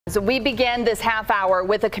So we began this half hour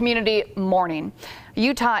with a community mourning.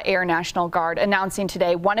 Utah Air National Guard announcing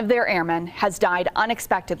today one of their airmen has died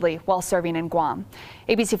unexpectedly while serving in Guam.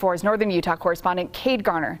 ABC4's Northern Utah correspondent Cade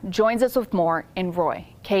Garner joins us with more in Roy.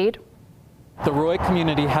 Cade? The Roy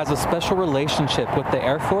community has a special relationship with the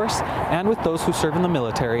Air Force and with those who serve in the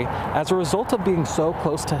military as a result of being so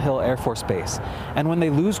close to Hill Air Force Base. And when they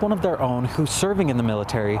lose one of their own who's serving in the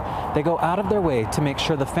military, they go out of their way to make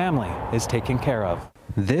sure the family is taken care of.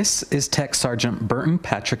 This is Tech Sergeant Burton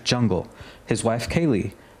Patrick Jungle, his wife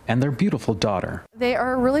Kaylee, and their beautiful daughter. They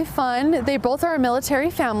are really fun. They both are a military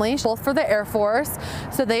family, both for the Air Force,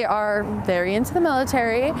 so they are very into the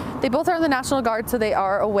military. They both are in the National Guard, so they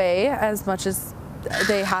are away as much as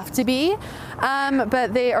they have to be,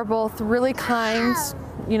 but they are both really kind,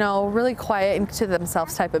 you know, really quiet and to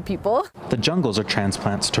themselves type of people. The Jungles are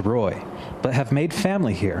transplants to Roy, but have made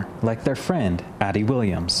family here, like their friend, Addie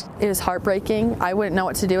Williams. It is heartbreaking. I wouldn't know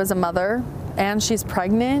what to do as a mother, and she's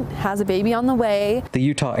pregnant, has a baby on the way. The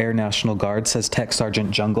Utah Air National Guard says Tech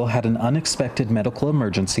Sergeant Jungle had an unexpected medical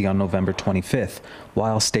emergency on November 25th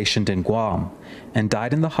while stationed in Guam and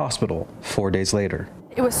died in the hospital 4 days later.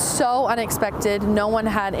 It was so unexpected. No one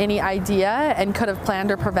had any idea and could have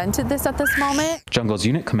planned or prevented this at this moment. Jungle's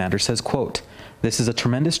unit commander says, quote, "This is a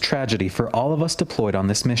tremendous tragedy for all of us deployed on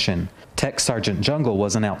this mission. Tech Sergeant Jungle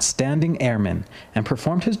was an outstanding airman and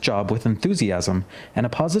performed his job with enthusiasm and a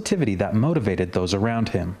positivity that motivated those around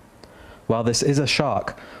him." While this is a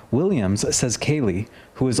shock, Williams says Kaylee,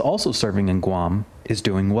 who is also serving in Guam, is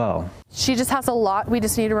doing well. She just has a lot. We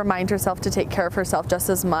just need to remind herself to take care of herself just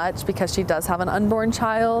as much because she does have an unborn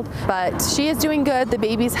child. But she is doing good. The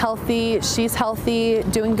baby's healthy. She's healthy,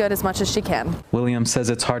 doing good as much as she can. Williams says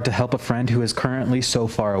it's hard to help a friend who is currently so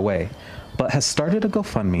far away, but has started a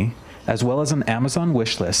GoFundMe as well as an Amazon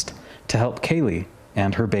wish list to help Kaylee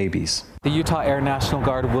and her babies. The Utah Air National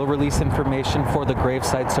Guard will release information for the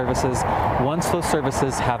graveside services once those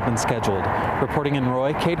services have been scheduled. Reporting in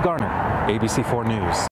Roy, Cade Garner, ABC4 News.